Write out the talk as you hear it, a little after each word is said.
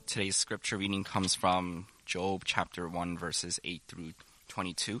Today's scripture reading comes from Job chapter 1, verses 8 through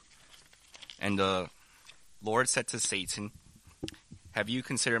 22. And the Lord said to Satan, "Have you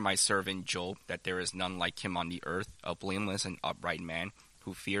considered my servant Job, that there is none like him on the earth, a blameless and upright man,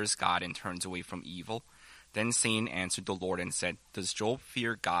 who fears God and turns away from evil?" Then Satan answered the Lord and said, "Does Job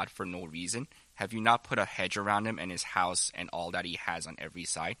fear God for no reason? Have you not put a hedge around him and his house and all that he has on every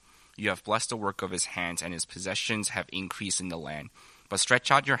side? You have blessed the work of his hands, and his possessions have increased in the land. But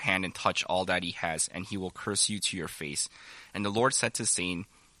stretch out your hand and touch all that he has, and he will curse you to your face." And the Lord said to Satan,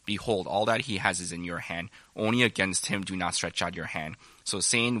 "Behold, all that he has is in your hand. Only against him do not stretch out your hand." So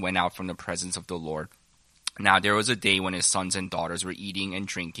Satan went out from the presence of the Lord. Now there was a day when his sons and daughters were eating and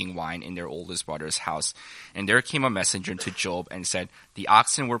drinking wine in their oldest brother's house. And there came a messenger to Job and said, "The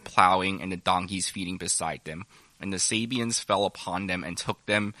oxen were plowing and the donkeys feeding beside them. And the Sabeans fell upon them and took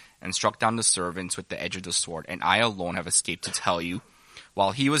them and struck down the servants with the edge of the sword. And I alone have escaped to tell you."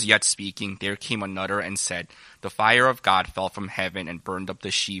 While he was yet speaking, there came another and said, "The fire of God fell from heaven and burned up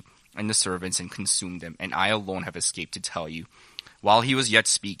the sheep and the servants and consumed them. And I alone have escaped to tell you." While he was yet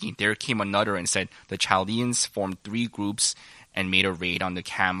speaking, there came another and said, "The Chaldeans formed 3 groups and made a raid on the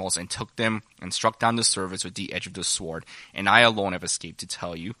camels and took them and struck down the servants with the edge of the sword. And I alone have escaped to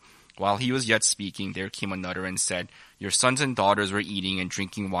tell you." While he was yet speaking, there came another and said, "Your sons and daughters were eating and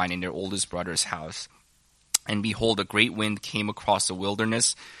drinking wine in their oldest brother's house. And behold, a great wind came across the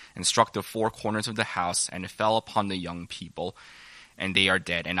wilderness and struck the 4 corners of the house, and it fell upon the young people, and they are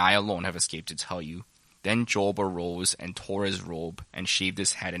dead, and I alone have escaped to tell you." Then Job arose and tore his robe and shaved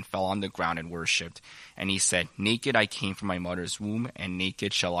his head and fell on the ground and worshipped. And he said, "Naked I came from my mother's womb, and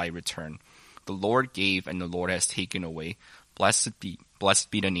naked shall I return. The Lord gave, and the Lord has taken away. Blessed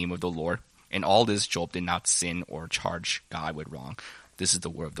be the name of the Lord." In all this Job did not sin or charge God with wrong. This is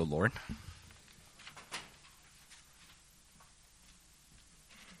the word of the Lord.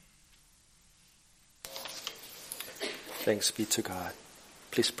 Thanks be to God.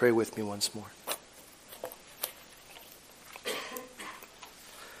 Please pray with me once more.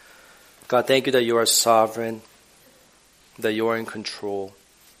 God, thank you that you are sovereign, that you are in control,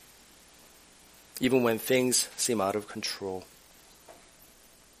 even when things seem out of control.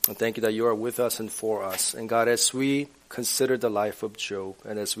 And thank you that you are with us and for us. And God, as we consider the life of Job,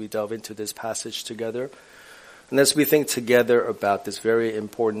 and as we delve into this passage together, and as we think together about this very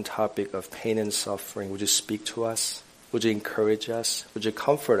important topic of pain and suffering, would you speak to us? Would you encourage us? Would you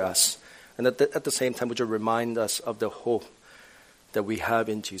comfort us? And at the same time, would you remind us of the hope that we have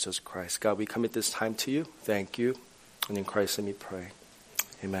in Jesus Christ? God, we commit this time to you. Thank you. And in Christ let me pray.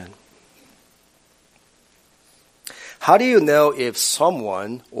 Amen. How do you know if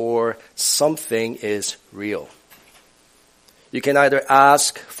someone or something is real? You can either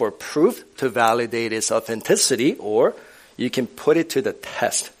ask for proof to validate its authenticity, or you can put it to the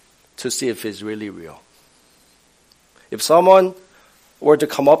test to see if it's really real. If someone were to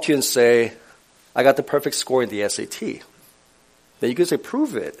come up to you and say, "I got the perfect score in the SAT," then you could say,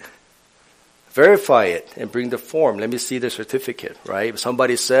 "Prove it. Verify it and bring the form. Let me see the certificate," right? If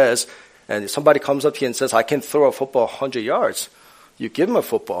somebody says, and if somebody comes up to you and says, "I can throw a football 100 yards, you give him a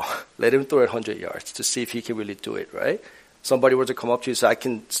football. Let him throw it 100 yards to see if he can really do it, right? Somebody were to come up to you and say, "I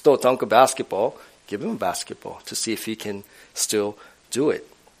can still dunk a basketball," give him a basketball to see if he can still do it.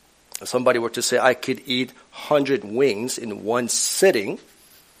 If somebody were to say, "I could eat 100 wings in one sitting,"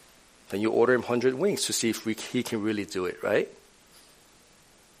 then you order him 100 wings to see if he can really do it, right?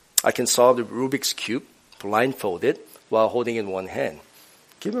 "I can solve the Rubik's Cube blindfolded while holding in one hand."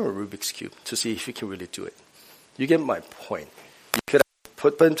 Give him a Rubik's Cube to see if he can really do it. You get my point. You could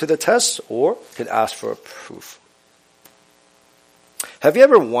put them to the test, or you could ask for a proof. Have you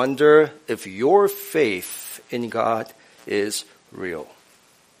ever wondered if your faith in God is real?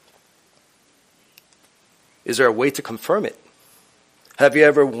 Is there a way to confirm it? Have you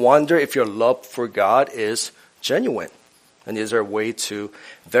ever wondered if your love for God is genuine? And is there a way to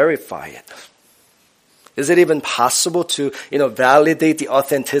verify it? Is it even possible to, validate the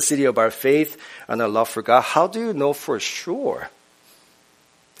authenticity of our faith and our love for God? How do you know for sure?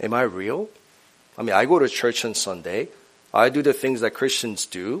 Am I real? I go to church on Sunday. I do the things that Christians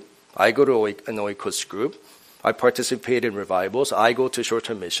do. I go to an Oikos group. I participate in revivals. I go to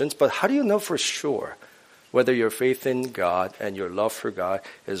short-term missions. But how do you know for sure whether your faith in God and your love for God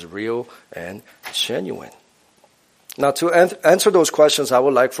is real and genuine? Now, to answer those questions, I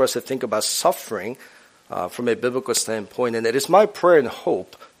would like for us to think about suffering from a biblical standpoint. And it is my prayer and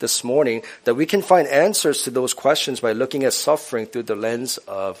hope this morning that we can find answers to those questions by looking at suffering through the lens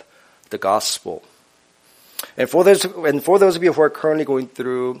of the gospel. And for those of you who are currently going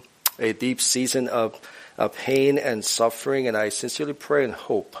through a deep season of pain and suffering, and I sincerely pray and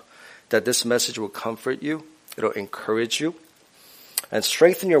hope that this message will comfort you, it'll encourage you, and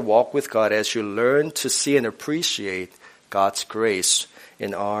strengthen your walk with God as you learn to see and appreciate God's grace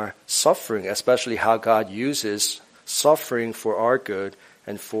in our suffering, especially how God uses suffering for our good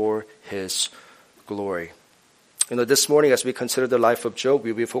and for His glory. This morning as we consider the life of Job,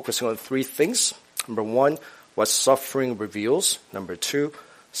 we'll be focusing on three things. Number one, what suffering reveals. Number two,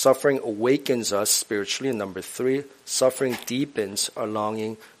 suffering awakens us spiritually. And number three, suffering deepens our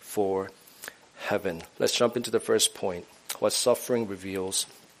longing for heaven. Let's jump into the first point, what suffering reveals.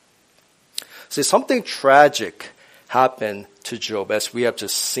 See, something tragic happened to Job, as we have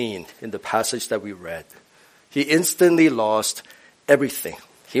just seen in the passage that we read. He instantly lost everything.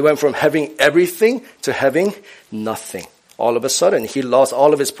 He went from having everything to having nothing. All of a sudden, he lost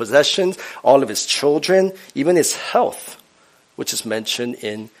all of his possessions, all of his children, even his health, which is mentioned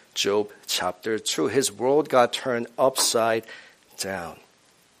in Job chapter 2. His world got turned upside down.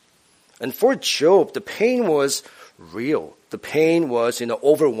 And for Job, the pain was real. The pain was,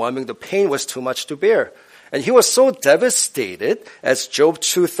 overwhelming. The pain was too much to bear. And he was so devastated, as Job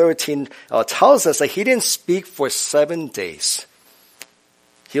 2:13 tells us, that he didn't speak for 7 days.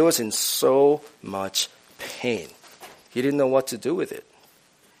 He was in so much pain. He didn't know what to do with it.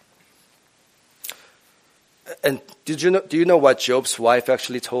 And do you know what Job's wife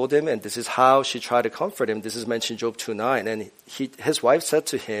actually told him? And this is how she tried to comfort him. This is mentioned in Job 2:9. And his wife said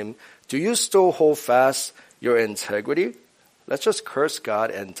to him, "Do you still hold fast your integrity? Let's just curse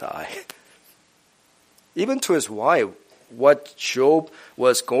God and die." Even to his wife, what Job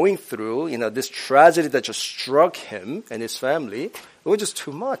was going through, this tragedy that just struck him and his family, it was just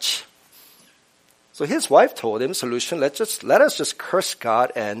too much. So his wife told him, solution, let us just curse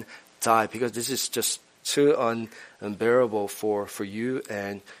God and die, because this is just too unbearable for you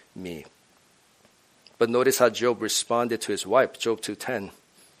and me. But notice how Job responded to his wife, Job 2:10.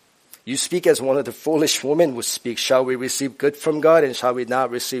 "You speak as one of the foolish women would speak. Shall we receive good from God, and shall we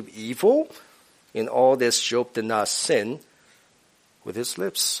not receive evil?" In all this, Job did not sin with his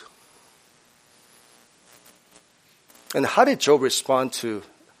lips. And how did Job respond to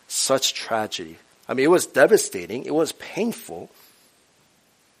such tragedy? It was devastating. It was painful.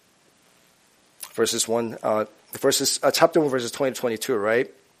 Chapter 1, verses 20 to 22,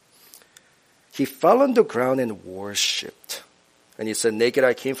 right? He fell on the ground and worshipped. And he said, "Naked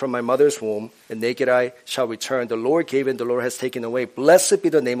I came from my mother's womb, and naked I shall return. The Lord gave and the Lord has taken away. Blessed be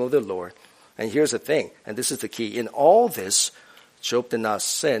the name of the Lord." And here's the thing, and this is the key. In all this, Job did not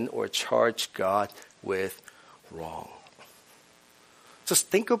sin or charge God with wrong. Just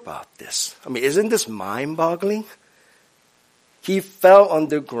think about this. Isn't this mind-boggling? He fell on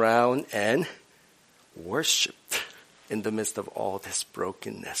the ground and worshipped in the midst of all this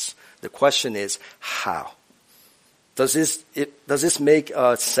brokenness. The question is, how? Does this make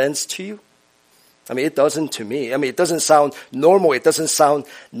sense to you? It doesn't to me. It doesn't sound normal. It doesn't sound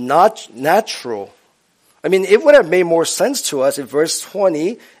not natural. It would have made more sense to us in verse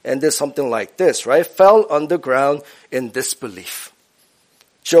 20, and there's something like this, right? Fell on the ground in disbelief.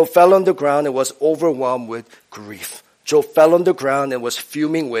 Job fell on the ground and was overwhelmed with grief. Job fell on the ground and was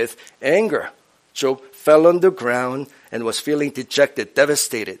fuming with anger. Job fell on the ground and was feeling dejected,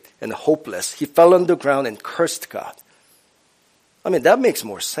 devastated, and hopeless. He fell on the ground and cursed God. That makes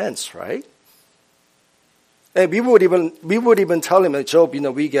more sense, right? And we would even tell him, "Job,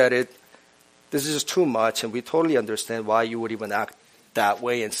 we get it. This is just too much, and we totally understand why you would even act that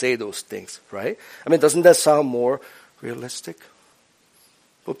way and say those things," right? Doesn't that sound more realistic?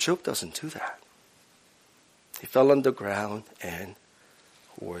 But Job doesn't do that. He fell on the ground and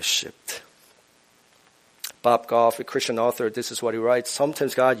worshipped. Bob Goff, a Christian author, this is what he writes: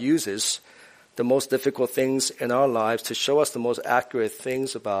 "Sometimes God uses the most difficult things in our lives to show us the most accurate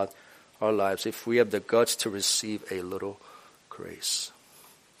things about our lives if we have the guts to receive a little grace."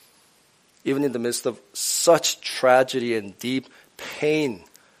 Even in the midst of such tragedy and deep pain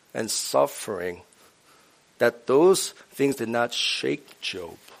and suffering, that those things did not shake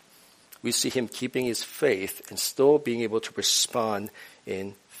Job. We see him keeping his faith and still being able to respond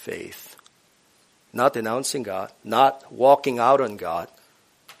in faith. Not denouncing God, not walking out on God,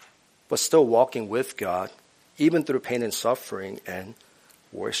 but still walking with God, even through pain and suffering, and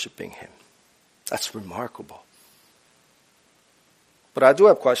worshiping Him. That's remarkable. But I do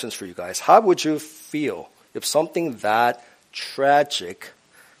have questions for you guys. How would you feel if something that tragic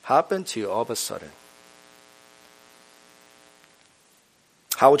happened to you all of a sudden?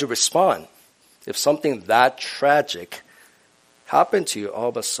 How would you respond if something that tragic happened to you all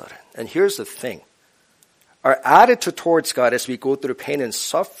of a sudden? And here's the thing. Our attitude towards God as we go through pain and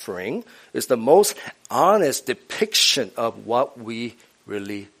suffering is the most honest depiction of what we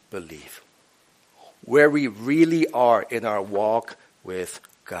really believe, where we really are in our walk with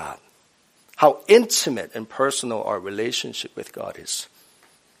God, how intimate and personal our relationship with God is.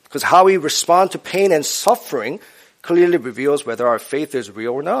 Because how we respond to pain and suffering clearly reveals whether our faith is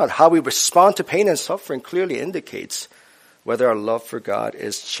real or not. How we respond to pain and suffering clearly indicates whether our love for God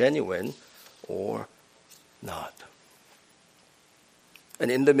is genuine or not. And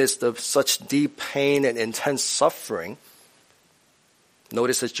in the midst of such deep pain and intense suffering,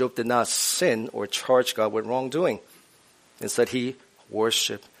 notice that Job did not sin or charge God with wrongdoing. Instead, he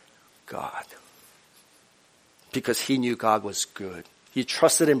worshiped God because he knew God was good. He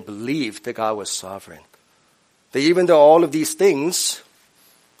trusted and believed that God was sovereign. That even though all of these things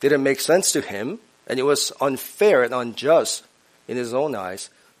didn't make sense to him, and it was unfair and unjust in his own eyes,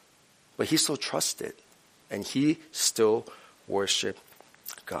 but he still trusted, and he still worshiped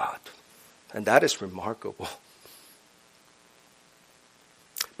God. And that is remarkable.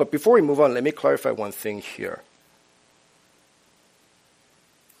 But before we move on, let me clarify one thing here.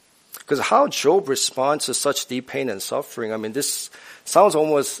 Because how Job responds to such deep pain and suffering, I mean, this sounds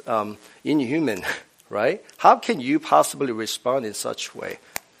almost inhuman, right? How can you possibly respond in such a way?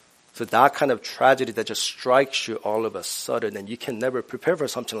 So that kind of tragedy that just strikes you all of a sudden, and you can never prepare for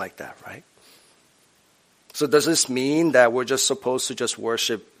something like that, right? So does this mean that we're just supposed to just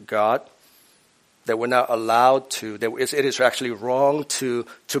worship God? That we're not allowed to, that it is actually wrong to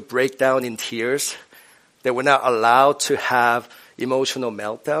break down in tears? That we're not allowed to have emotional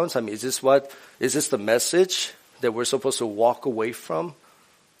meltdowns? I mean, is this the message that we're supposed to walk away from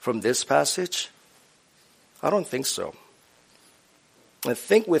this passage? I don't think so. And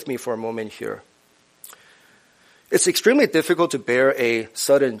think with me for a moment here. It's extremely difficult to bear a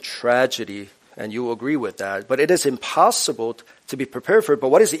sudden tragedy, and you will agree with that, but it is impossible to be prepared for it. But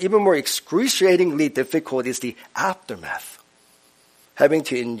what is even more excruciatingly difficult is the aftermath. Having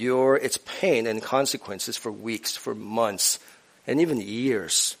to endure its pain and consequences for weeks, for months, and even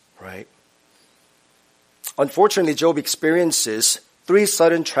years, right? Unfortunately, Job experiences 3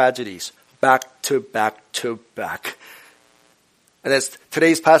 sudden tragedies back to back to back. And as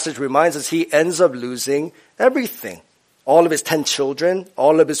today's passage reminds us, he ends up losing everything. All of his 10 children,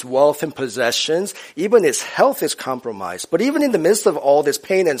 all of his wealth and possessions, even his health is compromised. But even in the midst of all this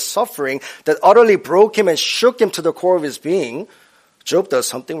pain and suffering that utterly broke him and shook him to the core of his being, Job does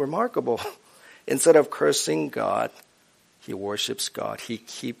something remarkable. Instead of cursing God, he worships God. He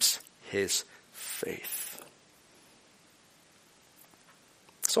keeps his faith.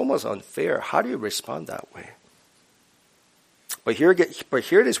 It's almost unfair. How do you respond that way? But here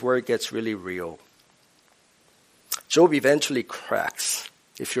it is where it gets really real. Job eventually cracks,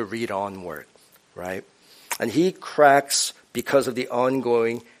 if you read onward, right? And he cracks because of the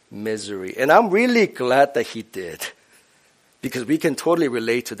ongoing misery. And I'm really glad that he did, because we can totally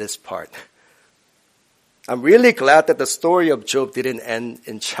relate to this part. I'm really glad that the story of Job didn't end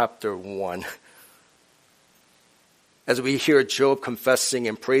in chapter 1. As we hear Job confessing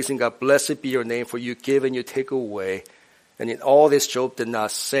and praising God, blessed be your name, for you give and you take away. And in all this, Job did not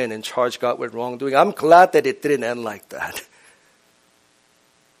sin and charge God with wrongdoing. I'm glad that it didn't end like that.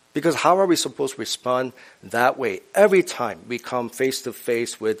 Because how are we supposed to respond that way every time we come face to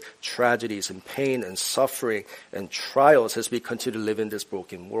face with tragedies and pain and suffering and trials as we continue to live in this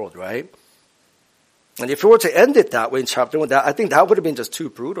broken world, right? And if we were to end it that way in chapter 1, I think that would have been just too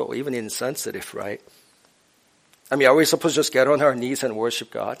brutal, even insensitive, right? I mean, are we supposed to just get on our knees and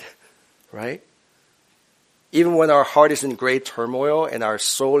worship God, right? Even when our heart is in great turmoil and our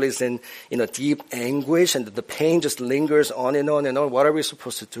soul is in deep anguish and the pain just lingers on and on and on, what are we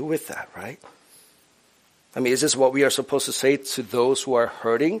supposed to do with that, right? I mean, is this what we are supposed to say to those who are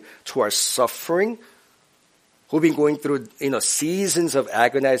hurting, who are suffering, who've been going through seasons of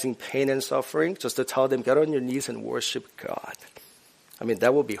agonizing pain and suffering, just to tell them, get on your knees and worship God? I mean,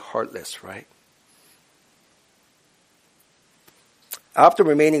 that would be heartless, right? After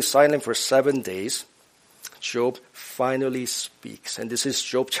remaining silent for 7 days, Job finally speaks. And this is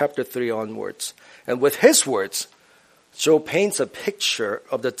Job chapter 3 onwards. And with his words, Job paints a picture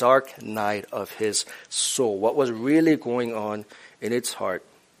of the dark night of his soul, what was really going on in its heart.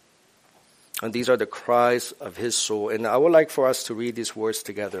 And these are the cries of his soul. And I would like for us to read these words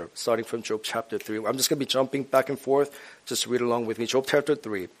together, starting from Job chapter 3. I'm just going to be jumping back and forth. Just read along with me. Job chapter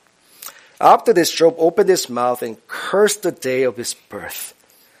 3. After this, Job opened his mouth and cursed the day of his birth.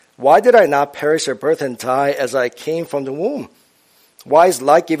 Why did I not perish at birth and die as I came from the womb? Why is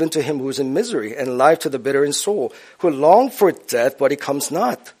life given to him who is in misery, and life to the bitter in soul, who long for death, but it comes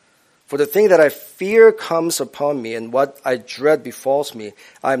not? For the thing that I fear comes upon me, and what I dread befalls me.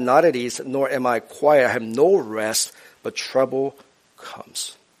 I am not at ease, nor am I quiet. I have no rest, but trouble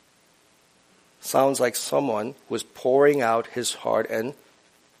comes. Sounds like someone who is pouring out his heart and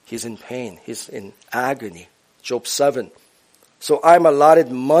he's in pain. He's in agony. Job 7. So I am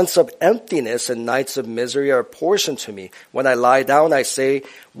allotted months of emptiness, and nights of misery are a portion to me. When I lie down, I say,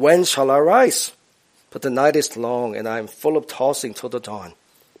 when shall I rise? But the night is long, and I am full of tossing till the dawn.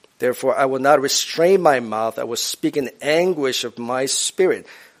 Therefore, I will not restrain my mouth. I will speak in anguish of my spirit.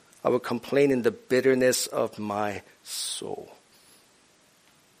 I will complain in the bitterness of my soul.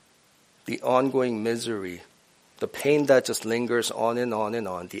 The ongoing misery, the pain that just lingers on and on and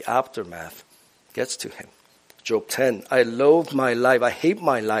on, the aftermath gets to him. Job 10, I loathe my life. I hate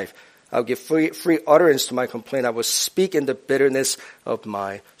my life. I'll give free utterance to my complaint. I will speak in the bitterness of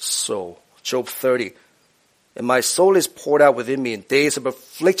my soul. Job 30, and my soul is poured out within me, and days of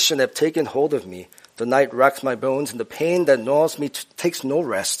affliction have taken hold of me. The night racks my bones, and the pain that gnaws me takes no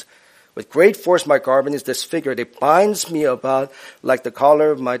rest. With great force my garment is disfigured. It binds me about like the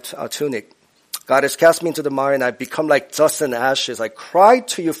collar of my tunic. God has cast me into the mire, and I become like dust and ashes. I cry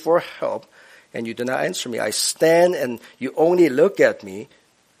to you for help, and you do not answer me. I stand, and you only look at me.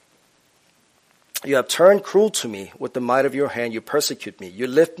 You have turned cruel to me. With the might of your hand, you persecute me. You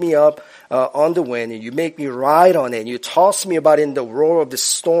lift me up on the wind, and you make me ride on it. And you toss me about in the roar of the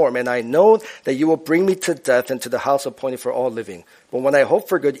storm. And I know that you will bring me to death and to the house appointed for all living. But when I hoped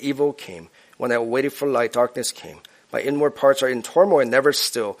for good, evil came. When I waited for light, darkness came. My inward parts are in turmoil and never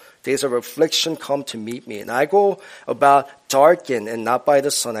still. Days of affliction come to meet me. And I go about darkened and not by the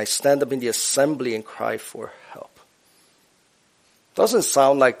sun. I stand up in the assembly and cry for help. Doesn't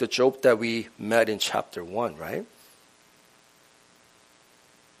sound like the Job that we met in chapter 1, right?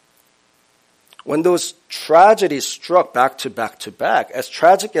 When those tragedies struck back to back to back, as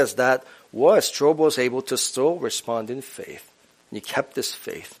tragic as that was, Job was able to still respond in faith. And he kept his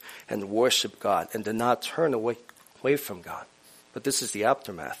faith and worshiped God and did not turn away from God. But this is the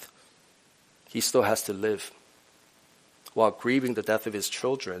aftermath. He still has to live while grieving the death of his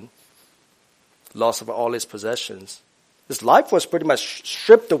children, loss of all his possessions. His life was pretty much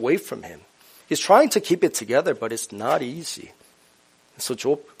stripped away from him. He's trying to keep it together, but it's not easy. And so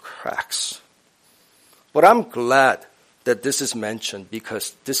Job cracks. But I'm glad that this is mentioned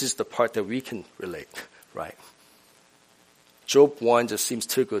because this is the part that we can relate, right? Job 1 just seems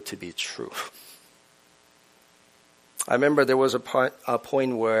too good to be true. I remember there was a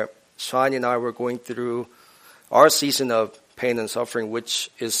point where Sean and I were going through our season of pain and suffering,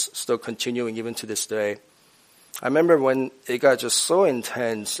 which is still continuing even to this day. I remember when it got just so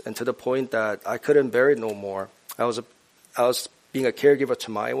intense and to the point that I couldn't bear it no more. I was being a caregiver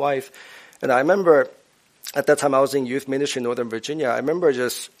to my wife. And I remember at that time I was in youth ministry in Northern Virginia. I remember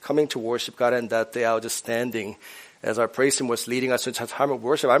just coming to worship God, and that day I was just standing as our praise team was leading us into a time of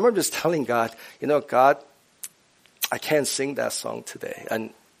worship. I remember just telling God, God, I can't sing that song today.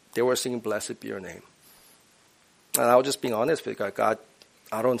 And they were singing Blessed Be Your Name. And I was just being honest with God. God,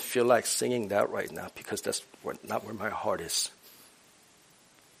 I don't feel like singing that right now because that's not where my heart is.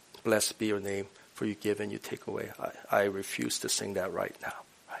 Blessed be your name, for you give and you take away. I refuse to sing that right now.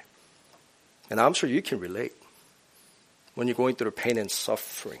 Right? And I'm sure you can relate. When you're going through pain and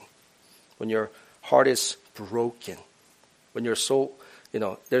suffering, when your heart is broken, when your soul,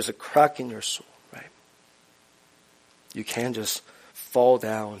 there's a crack in your soul, right? You can't just fall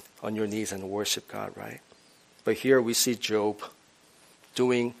down on your knees and worship God, right? But here we see Job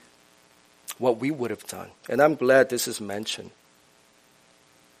doing what we would have done. And I'm glad this is mentioned.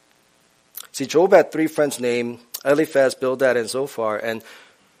 See, Job had 3 friends named Eliphaz, Bildad, and Zophar. And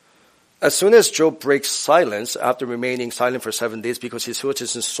as soon as Job breaks silence, after remaining silent for 7 days because his foot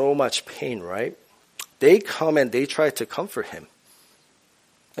is in so much pain, right? They come and they try to comfort him.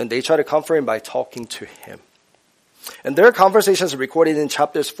 And they try to comfort him by talking to him. And their conversations are recorded in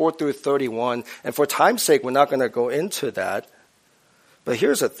chapters 4 through 31. And for time's sake, we're not going to go into that. But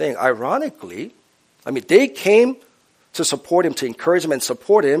here's the thing. Ironically, they came to support him, to encourage him and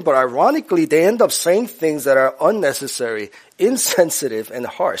support him. But ironically, they end up saying things that are unnecessary, insensitive, and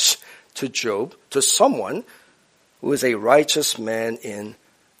harsh to Job, to someone who is a righteous man in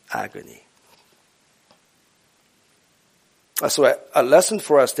agony. So a lesson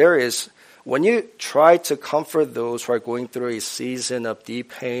for us there is, when you try to comfort those who are going through a season of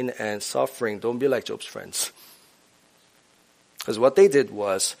deep pain and suffering, don't be like Job's friends. Because what they did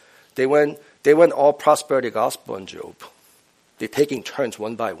was, they went all prosperity gospel on Job. They're taking turns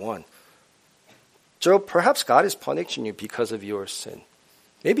one by one. Job, perhaps God is punishing you because of your sin.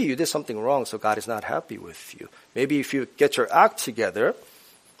 Maybe you did something wrong, so God is not happy with you. Maybe if you get your act together,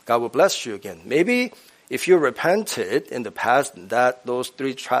 God will bless you again. Maybe if you repented in the past, that those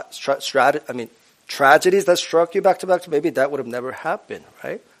three tragedies that struck you back to back, maybe that would have never happened,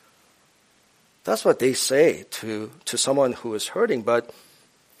 right? That's what they say to someone who is hurting. But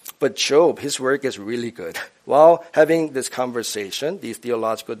Job, his work is really good. While having this conversation, these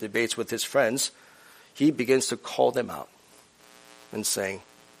theological debates with his friends, he begins to call them out and saying,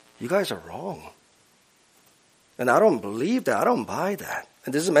 you guys are wrong. And I don't believe that. I don't buy that.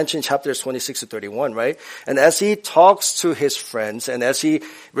 And this is mentioned in chapters 26 to 31, right? And as he talks to his friends and as he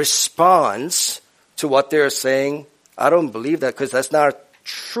responds to what they're saying, I don't believe that because that's not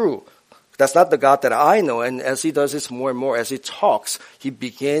true. That's not the God that I know. And as he does this more and more, as he talks, he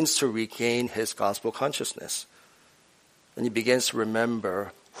begins to regain his gospel consciousness. And he begins to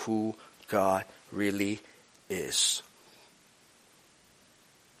remember who God really is.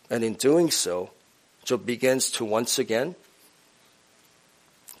 And in doing so, Job begins to once again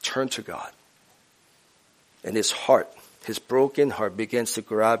turn to God. And his heart, his broken heart, begins to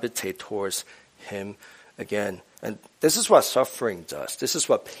gravitate towards him again. And this is what suffering does. This is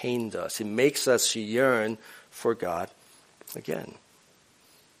what pain does. It makes us yearn for God again.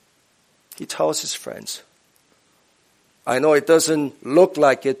 He tells his friends, I know it doesn't look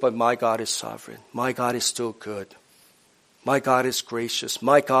like it, but my God is sovereign. My God is still good. My God is gracious.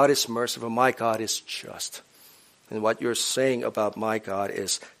 My God is merciful. My God is just. And what you're saying about my God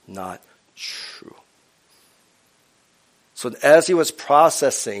is not true. So as he was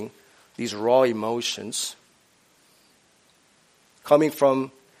processing these raw emotions, coming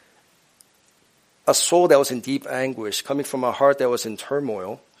from a soul that was in deep anguish, coming from a heart that was in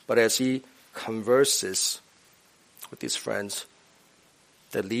turmoil, but as he converses with his friends,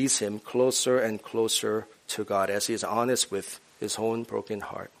 that leads him closer and closer to God as he is honest with his own broken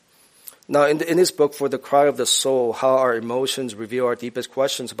heart. Now, in his book, For the Cry of the Soul, How Our Emotions Reveal Our Deepest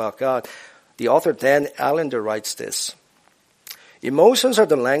Questions About God, the author Dan Allender writes this: emotions are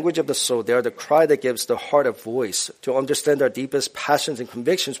the language of the soul. They are the cry that gives the heart a voice. To understand our deepest passions and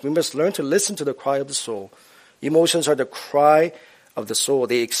convictions, we must learn to listen to the cry of the soul. Emotions are the cry of the soul.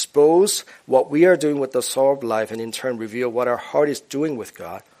 They expose what we are doing with the sorrow of life and in turn reveal what our heart is doing with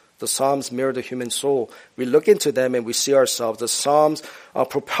God. The Psalms mirror the human soul. We look into them and we see ourselves. The Psalms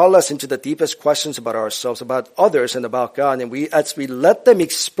propel us into the deepest questions about ourselves, about others, and about God. And as we let them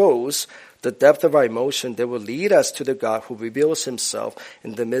expose the depth of our emotion, they will lead us to the God who reveals himself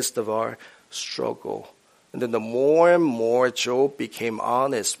in the midst of our struggle. And then the more and more Job became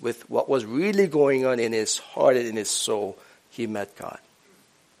honest with what was really going on in his heart and in his soul, he met God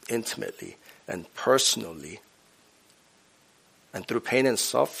intimately and personally. And through pain and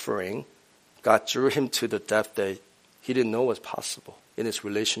suffering, God drew him to the depth that he didn't know was possible in his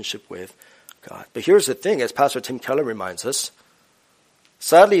relationship with God. But here's the thing, as Pastor Tim Keller reminds us,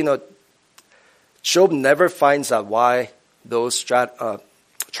 sadly, Job never finds out why those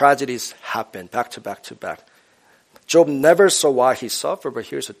tragedies happen back to back to back. Job never saw why he suffered, but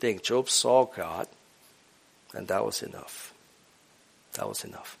here's the thing, Job saw God, and that was enough. That was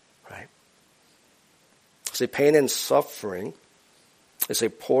enough, right? See, pain and suffering is a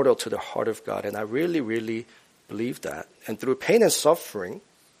portal to the heart of God, and I really, really believe that. And through pain and suffering,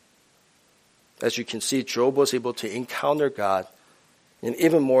 as you can see, Job was able to encounter God in an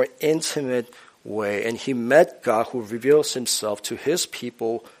even more intimate way, and he met God who reveals himself to his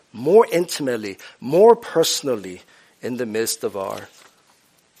people more intimately, more personally in the midst of our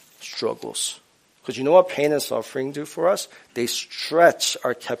struggles. Because you know what pain and suffering do for us? They stretch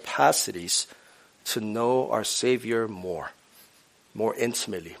our capacities to know our Savior more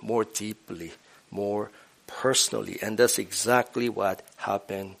intimately, more deeply, more personally. And that's exactly what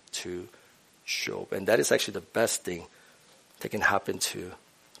happened to Job. And that is actually the best thing that can happen to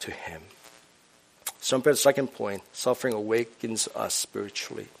him. So the second point, suffering awakens us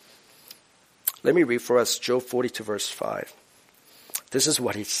spiritually. Let me read for us Job 42 verse 5. This is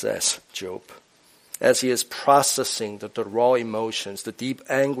what he says, Job, as he is processing the raw emotions, the deep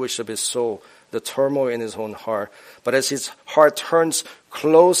anguish of his soul, the turmoil in his own heart. But as his heart turns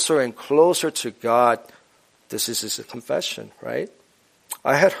closer and closer to God, this is his confession, right?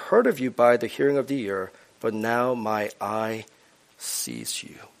 I had heard of you by the hearing of the ear, but now my eye sees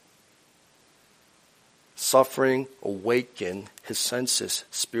you. Suffering awakened his senses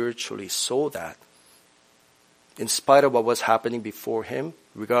spiritually so that in spite of what was happening before him,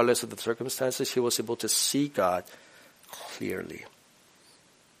 regardless of the circumstances, he was able to see God clearly.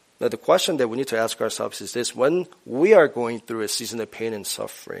 Now, the question that we need to ask ourselves is this: when we are going through a season of pain and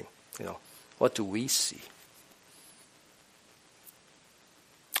suffering, what do we see?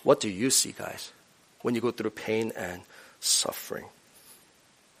 What do you see, guys, when you go through pain and suffering?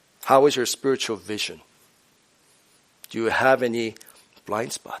 How is your spiritual vision? Do you have any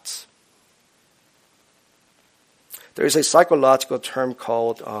blind spots? There is a psychological term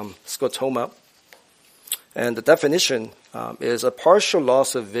called scotoma, and the definition is a partial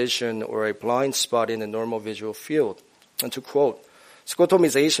loss of vision or a blind spot in a normal visual field. And to quote,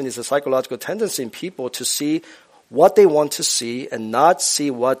 scotomization is a psychological tendency in people to see what they want to see and not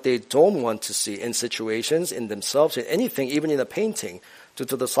see what they don't want to see in situations, in themselves, in anything, even in a painting, due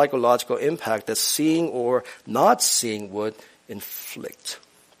to the psychological impact that seeing or not seeing would inflict.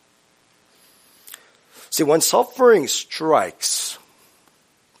 See, when suffering strikes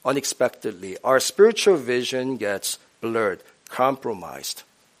unexpectedly, our spiritual vision gets blurred, compromised.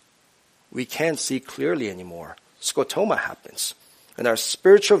 We can't see clearly anymore. Scotoma happens, and our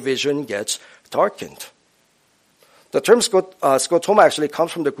spiritual vision gets darkened. The term scotoma actually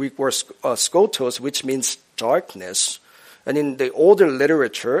comes from the Greek word skotos, which means darkness. And in the older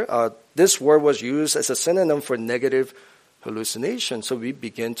literature, this word was used as a synonym for negative hallucination. So we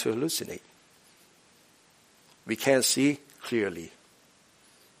begin to hallucinate. We can't see clearly.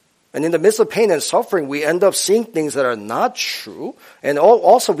 And in the midst of pain and suffering, we end up seeing things that are not true. And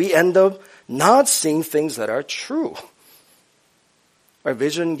also we end up not seeing things that are true. Our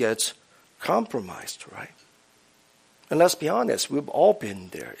vision gets compromised, right? And let's be honest, we've all been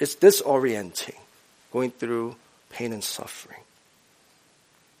there. It's disorienting, going through pain and suffering.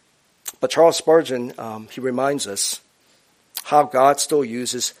 But Charles Spurgeon, he reminds us how God still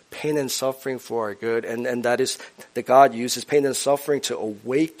uses pain and suffering for our good, and that is that God uses pain and suffering to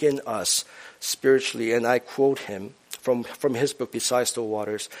awaken us spiritually. And I quote him from his book, Beside Still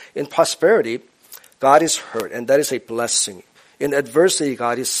Waters. In prosperity, God is heard, and that is a blessing. In adversity,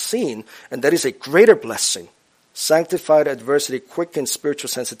 God is seen, and that is a greater blessing. Sanctified adversity quickens spiritual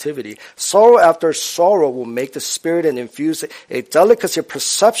sensitivity. Sorrow after sorrow will make the spirit and infuse a delicacy of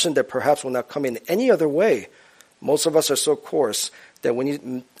perception that perhaps will not come in any other way. Most of us are so coarse that we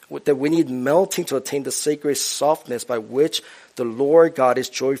need melting to attain the sacred softness by which the Lord God is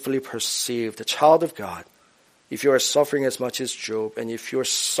joyfully perceived. The child of God, if you are suffering as much as Job, and if your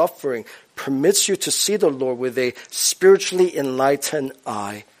suffering permits you to see the Lord with a spiritually enlightened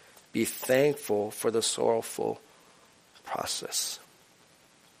eye, be thankful for the sorrowful process.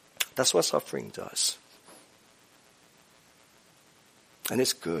 That's what suffering does. And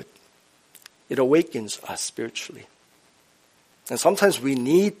it's good. It awakens us spiritually. And sometimes we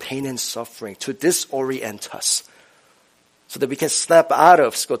need pain and suffering to disorient us so that we can snap out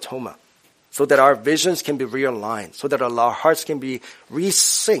of scotoma, so that our visions can be realigned, so that our hearts can be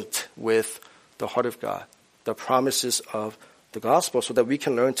resynced with the heart of God, the promises of the gospel, so that we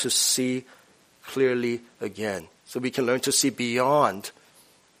can learn to see clearly again, so we can learn to see beyond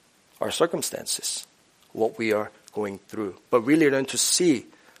our circumstances, what we are going through, but really learn to see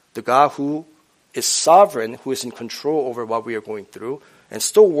the God who is sovereign, who is in control over what we are going through, and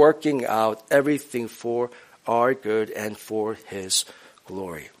still working out everything for our good and for His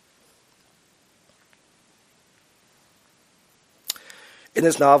glory. In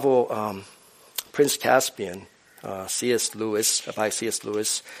his novel, Prince Caspian, by C.S. Lewis,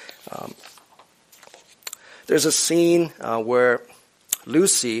 there's a scene where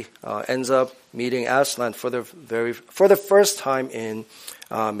Lucy ends up meeting Aslan for the first time in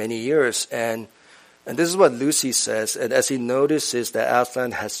many years, and this is what Lucy says, and as he notices that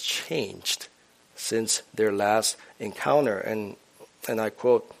Aslan has changed since their last encounter, and I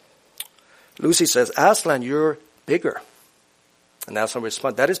quote, Lucy says, "Aslan, you're bigger." And Aslan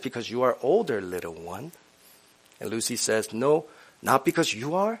responds, "That is because you are older, little one." And Lucy says, "No, not because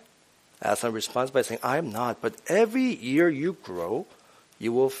you are." Aslan responds by saying, "I am not, but every year you grow,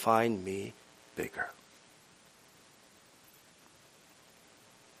 you will find me bigger."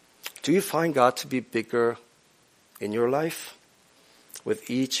 Do you find God to be bigger in your life with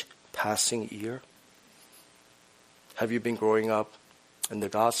each passing year? Have you been growing up in the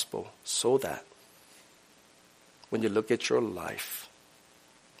gospel so that when you look at your life,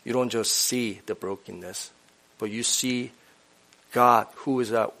 you don't just see the brokenness, but you see God who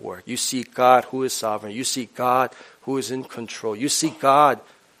is at work. You see God who is sovereign. You see God who is in control. You see God,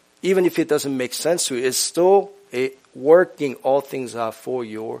 even if it doesn't make sense to you, is still working all things out for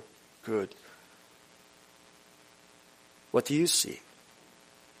your good. What do you see?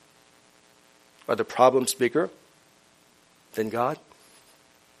 Are the problems bigger than God?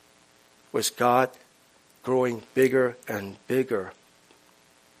 Or is God growing bigger and bigger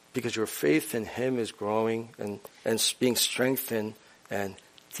because your faith in Him is growing and being strengthened and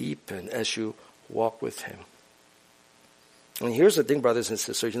deepened as you walk with Him? And here's the thing, brothers and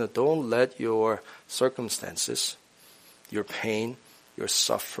sisters, don't let your circumstances, your pain, your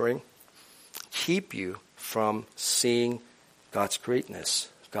suffering keep you from seeing God's greatness,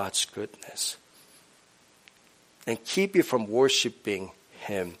 God's goodness, and keep you from worshiping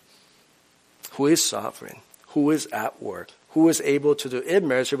Him who is sovereign, who is at work, who is able to do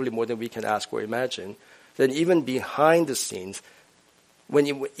immeasurably more than we can ask or imagine, then even behind the scenes,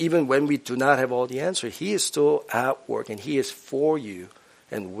 even when we do not have all the answers, He is still at work and He is for you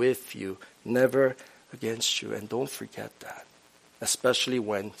and with you, never against you. And don't forget that, especially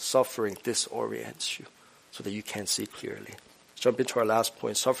when suffering disorients you so that you can't see clearly. Let's jump into our last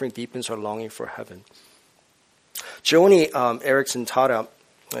point. Suffering deepens our longing for heaven. Joni Eareckson Tada,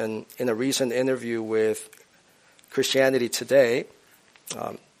 in a recent interview with Christianity Today,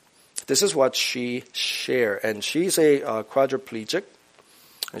 this is what she shared. And she's a quadriplegic.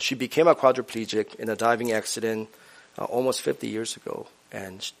 And she became a quadriplegic in a diving accident almost 50 years ago.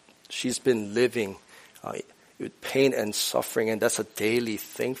 And she's been living with pain and suffering, and that's a daily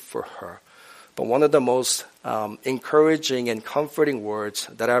thing for her. But one of the most encouraging and comforting words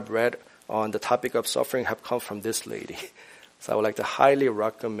that I've read on the topic of suffering have come from this lady. So I would like to highly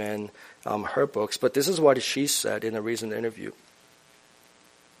recommend her books. But this is what she said in a recent interview.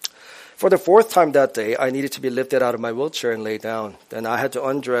 For the fourth time that day, I needed to be lifted out of my wheelchair and lay down. Then I had to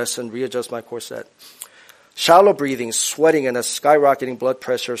undress and readjust my corset. Shallow breathing, sweating, and a skyrocketing blood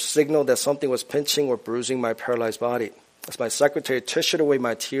pressure signaled that something was pinching or bruising my paralyzed body. As my secretary tissued away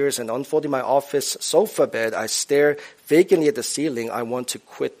my tears and unfolding my office sofa bed, I stared vacantly at the ceiling. I want to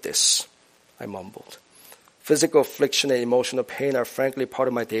quit this, I mumbled. Physical affliction and emotional pain are frankly part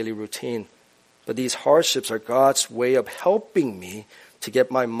of my daily routine. But these hardships are God's way of helping me to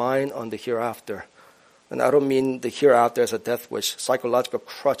get my mind on the hereafter. And I don't mean the hereafter as a death wish, psychological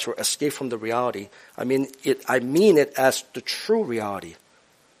crutch, or escape from the reality. I mean it as the true reality.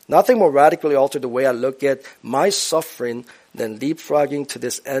 Nothing more radically altered the way I look at my suffering than leapfrogging to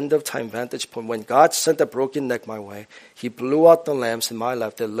this end-of-time vantage point. When God sent a broken neck my way, He blew out the lamps in my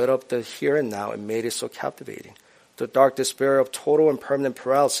life that lit up the here and now and made it so captivating. The dark despair of total and permanent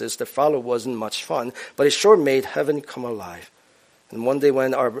paralysis that followed wasn't much fun, but it sure made heaven come alive. And one day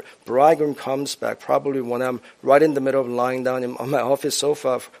when our bridegroom comes back, probably when I'm right in the middle of lying down on my office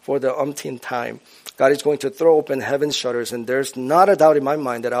sofa for the umpteenth time, God is going to throw open heaven's shutters, and there's not a doubt in my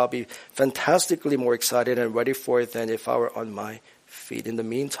mind that I'll be fantastically more excited and ready for it than if I were on my feet. In the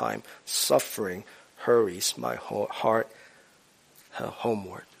meantime, suffering hurries my heart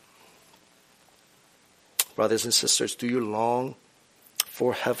homeward. Brothers and sisters, do you long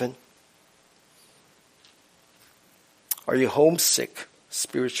for heaven? Are you homesick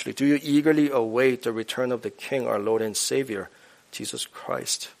spiritually? Do you eagerly await the return of the King, our Lord and Savior, Jesus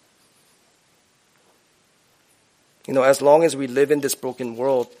Christ? You know, as long as we live in this broken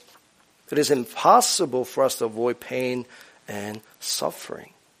world, it is impossible for us to avoid pain and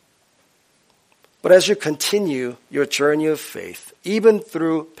suffering. But as you continue your journey of faith, even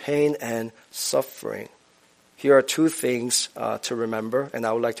through pain and suffering, here are two things to remember, and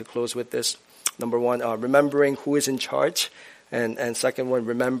I would like to close with this. Number one, remembering who is in charge, and second one,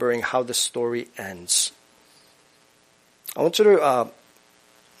 remembering how the story ends. I want you to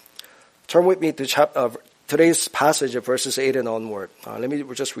turn with me to today's passage of verses 8 and onward. Let me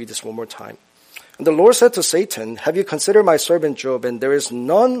just read this one more time. And the Lord said to Satan, "Have you considered my servant Job? And there is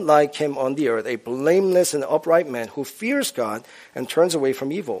none like him on the earth, a blameless and upright man who fears God and turns away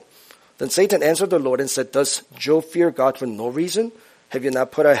from evil." Then Satan answered the Lord and said, "Does Job fear God for no reason? Have you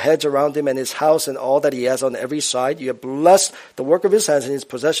not put a hedge around him and his house and all that he has on every side? You have blessed the work of his hands, and his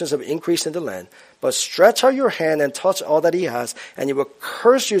possessions have increased in the land. But stretch out your hand and touch all that he has, and he will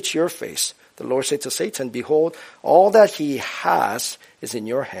curse you to your face." The Lord said to Satan, "Behold, all that he has is in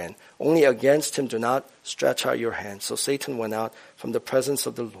your hand. Only against him do not stretch out your hand." So Satan went out from the presence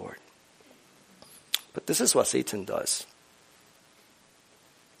of the Lord. But this is what Satan does.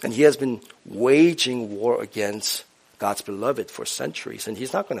 And he has been waging war against God's beloved for centuries, and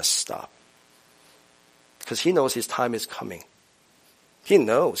he's not going to stop. Because he knows his time is coming. He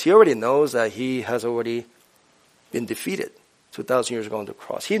already knows that he has already been defeated 2,000 years ago on the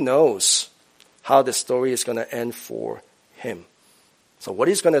cross. He knows how the story is going to end for him. So what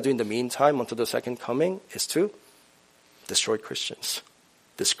he's going to do in the meantime until the second coming is to destroy Christians,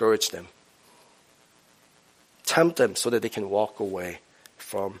 discourage them, tempt them so that they can walk away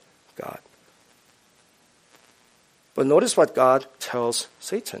from God. But notice what God tells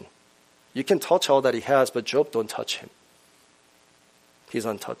Satan. You can touch all that he has, but Job, don't touch him. He's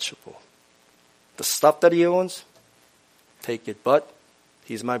untouchable. The stuff that he owns, take it. But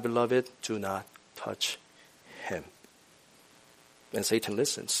he's my beloved, do not touch him. And Satan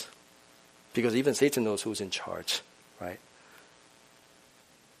listens. Because even Satan knows who's in charge, right?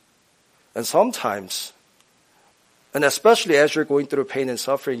 And sometimes, and especially as you're going through pain and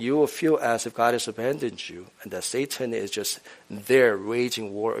suffering, you will feel as if God has abandoned you and that Satan is just there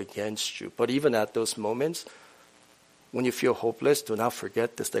waging war against you. But even at those moments, when you feel hopeless, do not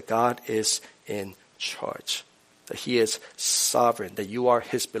forget this, that God is in charge, that He is sovereign, that you are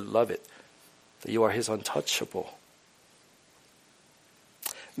His beloved, that you are His untouchable.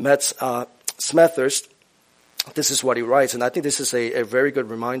 Smethurst, this is what he writes, and I think this is a very good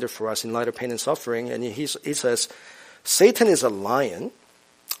reminder for us in light of pain and suffering. And he says, Satan is a lion,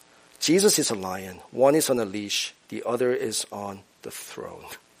 Jesus is a lion, one is on a leash, the other is on the throne.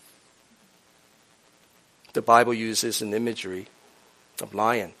 The Bible uses an imagery of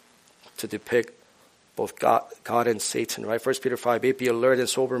lion to depict both God and Satan, right? 1 Peter 5:8, be alert and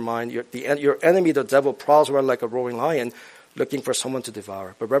sober mind. Your enemy, the devil, prowls around like a roaring lion, looking for someone to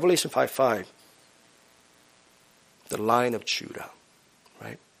devour. But Revelation 5:5, the Lion of Judah,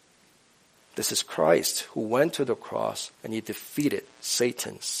 right? This is Christ who went to the cross and He defeated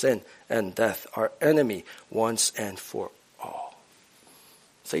Satan, sin, and death, our enemy, once and for all.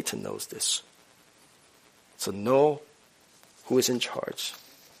 Satan knows this. So know who is in charge.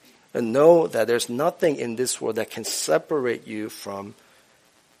 And know that there's nothing in this world that can separate you from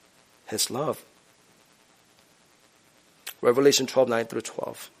His love. Revelation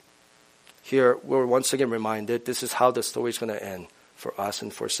 12:9-12. Here, we're once again reminded this is how the story is going to end for us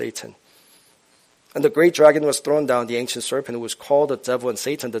and for Satan. And the great dragon was thrown down, the ancient serpent, who was called the devil and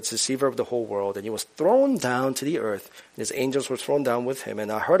Satan, the deceiver of the whole world. And he was thrown down to the earth, and his angels were thrown down with him. And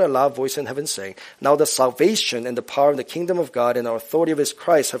I heard a loud voice in heaven saying, now the salvation and the power of the kingdom of God and the authority of His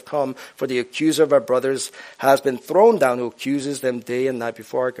Christ have come, for the accuser of our brothers has been thrown down, who accuses them day and night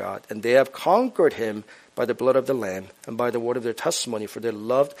before our God. And they have conquered him by the blood of the Lamb and by the word of their testimony, for they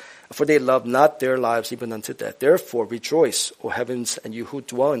loved not their lives even unto death. Therefore rejoice, O heavens, and you who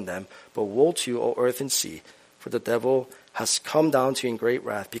dwell in them. But woe to you, O earth and sea, for the devil has come down to you in great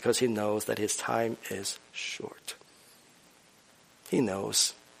wrath, because he knows that his time is short. He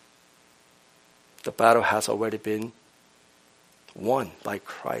knows the battle has already been won by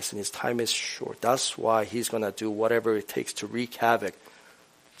Christ, and his time is short. That's why he's going to do whatever it takes to wreak havoc,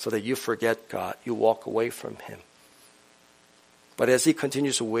 so that you forget God, you walk away from Him. But as He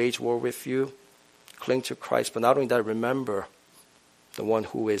continues to wage war with you, cling to Christ. But not only that, remember the one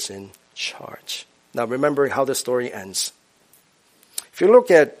who is in charge. Now, remembering how the story ends. If you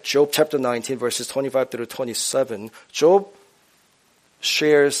look at Job chapter 19, verses 25-27, Job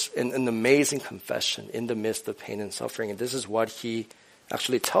shares an amazing confession in the midst of pain and suffering. And this is what he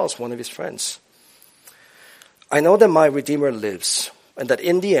actually tells one of his friends. I know that my Redeemer lives, and that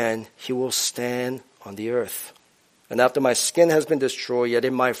in the end He will stand on the earth. And after my skin has been destroyed, yet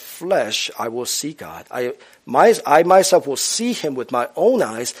in my flesh I will see God. I myself will see Him with my own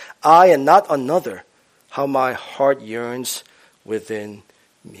eyes, I and not another. How my heart yearns within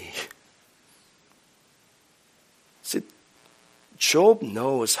me. See, Job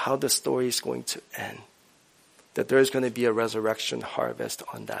knows how the story is going to end. That there is going to be a resurrection harvest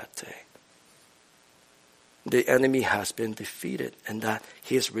on that day. The enemy has been defeated, and that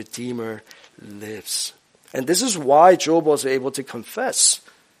his Redeemer lives. And this is why Job was able to confess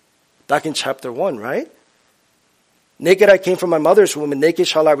back in chapter 1, right? Naked I came from my mother's womb, and naked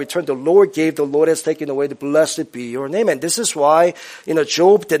shall I return. The Lord gave, the Lord has taken away. Blessed be your name. And this is why,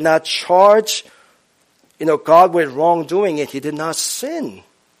 Job did not charge, God with wrongdoing, and he did not sin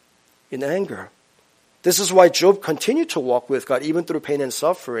in anger. This is why Job continued to walk with God, even through pain and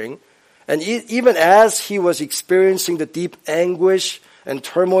suffering. And even as he was experiencing the deep anguish and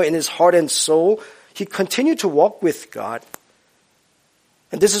turmoil in his heart and soul, he continued to walk with God.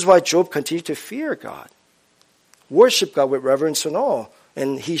 And this is why Job continued to fear God, worship God with reverence and awe.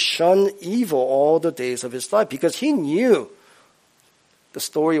 And he shunned evil all the days of his life, because he knew the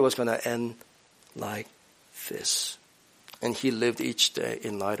story was going to end like this. And he lived each day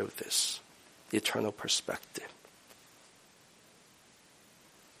in light of this, the eternal perspective.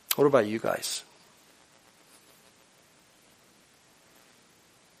 What about you guys?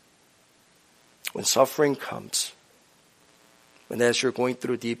 When suffering comes, when as you're going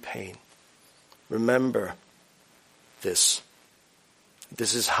through deep pain, remember this.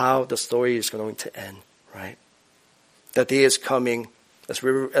 This is how the story is going to end, right? That day is coming, as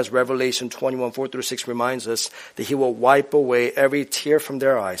Revelation 21:4-6 reminds us, that He will wipe away every tear from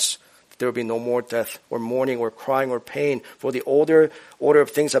their eyes. There will be no more death or mourning or crying or pain, for the older order of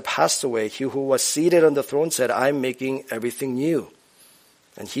things have passed away. He who was seated on the throne said, I am making everything new.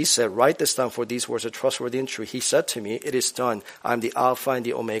 And He said, write this down, for these words are trustworthy and true. He said to me, it is done. I am the Alpha and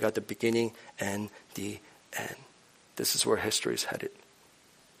the Omega, the beginning and the end. This is where history is headed.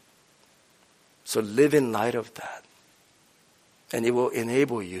 So live in light of that. And it will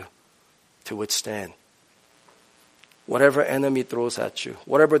enable you to withstand whatever enemy throws at you,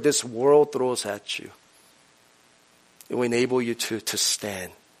 whatever this world throws at you. It will enable you to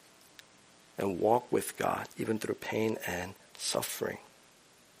stand and walk with God, even through pain and suffering.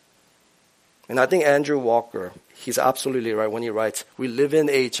 And I think Andrew Walker, he's absolutely right when he writes, we live in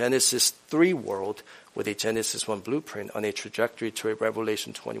a Genesis 3 world with a Genesis 1 blueprint on a trajectory to a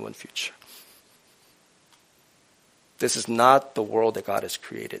Revelation 21 future. This is not the world that God has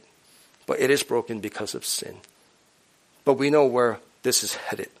created, but it is broken because of sin. But we know where this is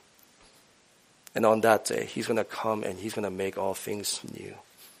headed. And on that day, he's going to come and he's going to make all things new.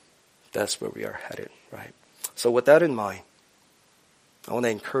 That's where we are headed, right? So with that in mind, I want to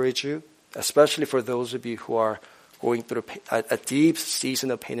encourage you, especially for those of you who are going through a deep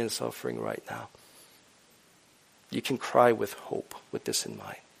season of pain and suffering right now. You can cry with hope with this in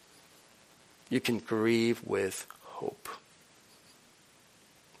mind. You can grieve with hope.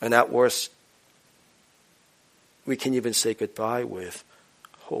 And at worst, we can even say goodbye with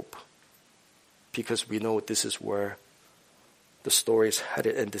hope. Because we know this is where the story is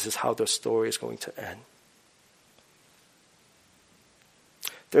headed and this is how the story is going to end.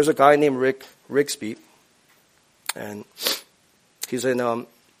 There's a guy named Rick Rigsby, and he's a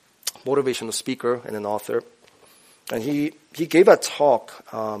motivational speaker and an author. And he gave a talk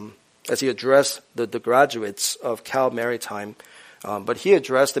as he addressed the graduates of Cal Maritime, but he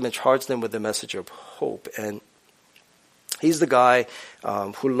addressed them and charged them with the message of hope. And he's the guy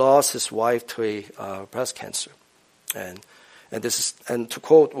who lost his wife to a breast cancer, and to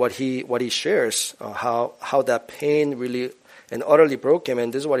quote what he shares, how that pain really and utterly broke him.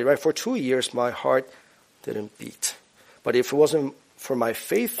 And this is what he writes: for 2 years my heart didn't beat, but if it wasn't for my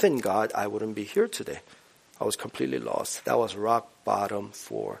faith in God, I wouldn't be here today. I was completely lost. That was rock bottom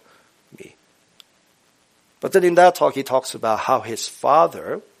for me. But then in that talk, he talks about how his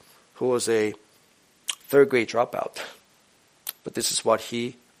father, who was a third grade dropout, but this is what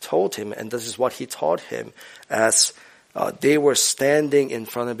he told him, and this is what he taught him as they were standing in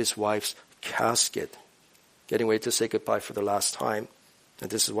front of his wife's casket, getting ready to say goodbye for the last time. And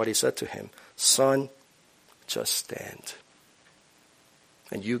this is what he said to him: son, just stand.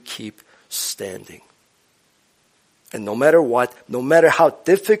 And you keep standing. And no matter what, no matter how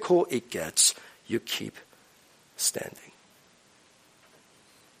difficult it gets, you keep standing.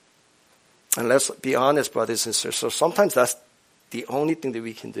 And let's be honest, brothers and sisters, so sometimes that's the only thing that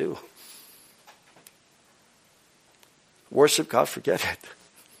we can do. Worship God, forget it.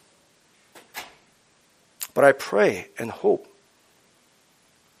 But I pray and hope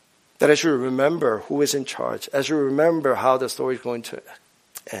that as you remember who is in charge, as you remember how the story is going to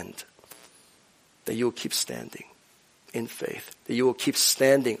end, that you will keep standing in faith, that you will keep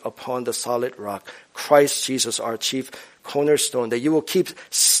standing upon the solid rock, Christ Jesus, our chief cornerstone, that you will keep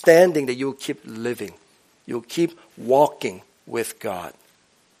standing, that you will keep living, you will keep walking with God,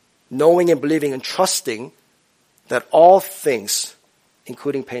 knowing and believing and trusting that all things,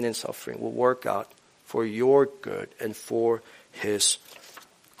 including pain and suffering, will work out for your good and for His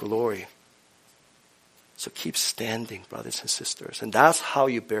glory. So keep standing, brothers and sisters. And that's how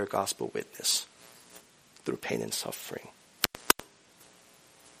you bear gospel witness, through pain and suffering.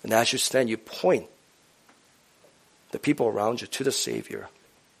 And as you stand, you point the people around you to the Savior,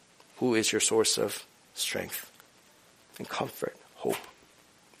 who is your source of strength and comfort, hope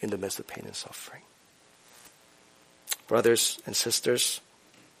in the midst of pain and suffering. Brothers and sisters,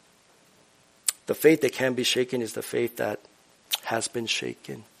 the faith that can be shaken is the faith that has been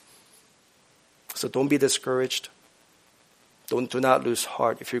shaken. So don't be discouraged. Do not lose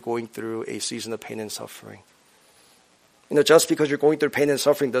heart if you're going through a season of pain and suffering. Just because you're going through pain and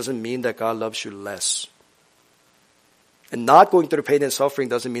suffering doesn't mean that God loves you less. And not going through pain and suffering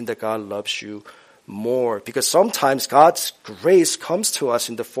doesn't mean that God loves you more. Because sometimes God's grace comes to us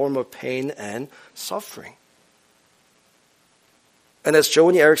in the form of pain and suffering. And as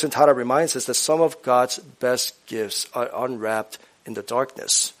Joni Eareckson Tada reminds us, that some of God's best gifts are unwrapped in the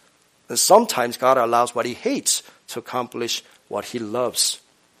darkness. And sometimes God allows what He hates to accomplish what He loves.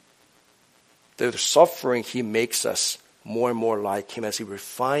 The suffering, He makes us more and more like Him as He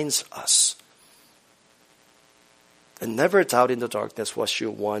refines us. And never doubt in the darkness what you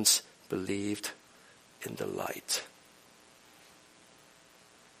once believed in the light.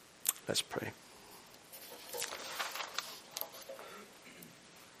 Let's pray.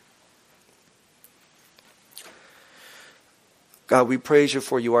 God, we praise You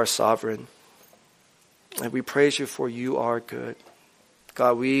for You are sovereign. And we praise You for You are good.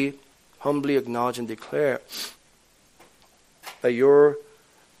 God, we humbly acknowledge and declare that Your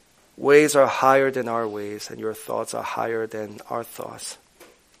ways are higher than our ways, and your thoughts are higher than our thoughts.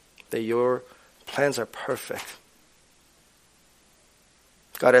 That your plans are perfect.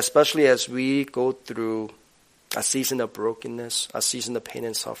 God, especially as we go through a season of brokenness, a season of pain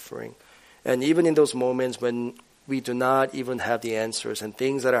and suffering, and even in those moments when we do not even have the answers and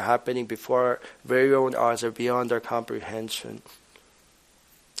things that are happening before our very own eyes are beyond our comprehension,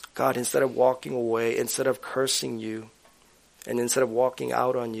 God, instead of walking away, instead of cursing you, and instead of walking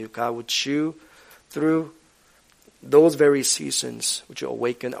out on you, God, would you, through those very seasons, would you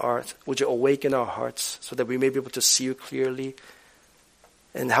awaken our hearts so that we may be able to see you clearly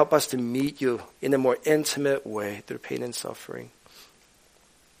and help us to meet you in a more intimate way through pain and suffering.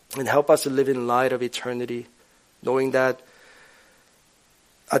 And help us to live in light of eternity, knowing that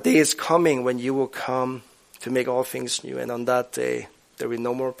a day is coming when you will come to make all things new. And on that day, there will be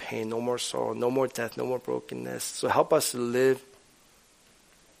no more pain, no more sorrow, no more death, no more brokenness. So help us to live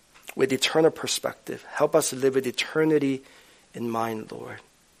with eternal perspective. Help us to live with eternity in mind, Lord.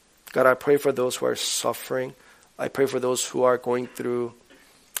 God, I pray for those who are suffering. I pray for those who are going through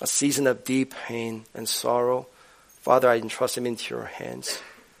a season of deep pain and sorrow. Father, I entrust them into your hands.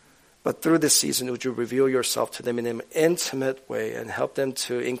 But through this season, would you reveal yourself to them in an intimate way and help them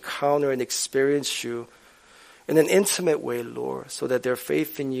to encounter and experience you in an intimate way, Lord, so that their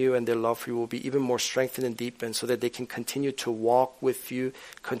faith in you and their love for you will be even more strengthened and deepened, so that they can continue to walk with you,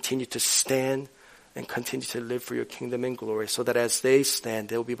 continue to stand, and continue to live for your kingdom and glory, so that as they stand,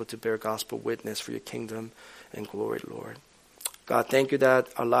 they'll be able to bear gospel witness for your kingdom and glory, Lord. God, thank you that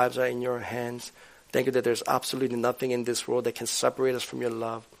our lives are in your hands. Thank you that there's absolutely nothing in this world that can separate us from your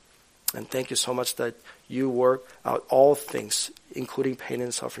love. And thank you so much that you work out all things, including pain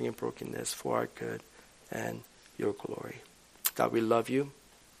and suffering and brokenness, for our good and your glory. God, we love you.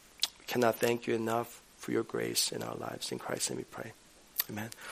 We cannot thank you enough for your grace in our lives. In Christ's name we pray. Amen.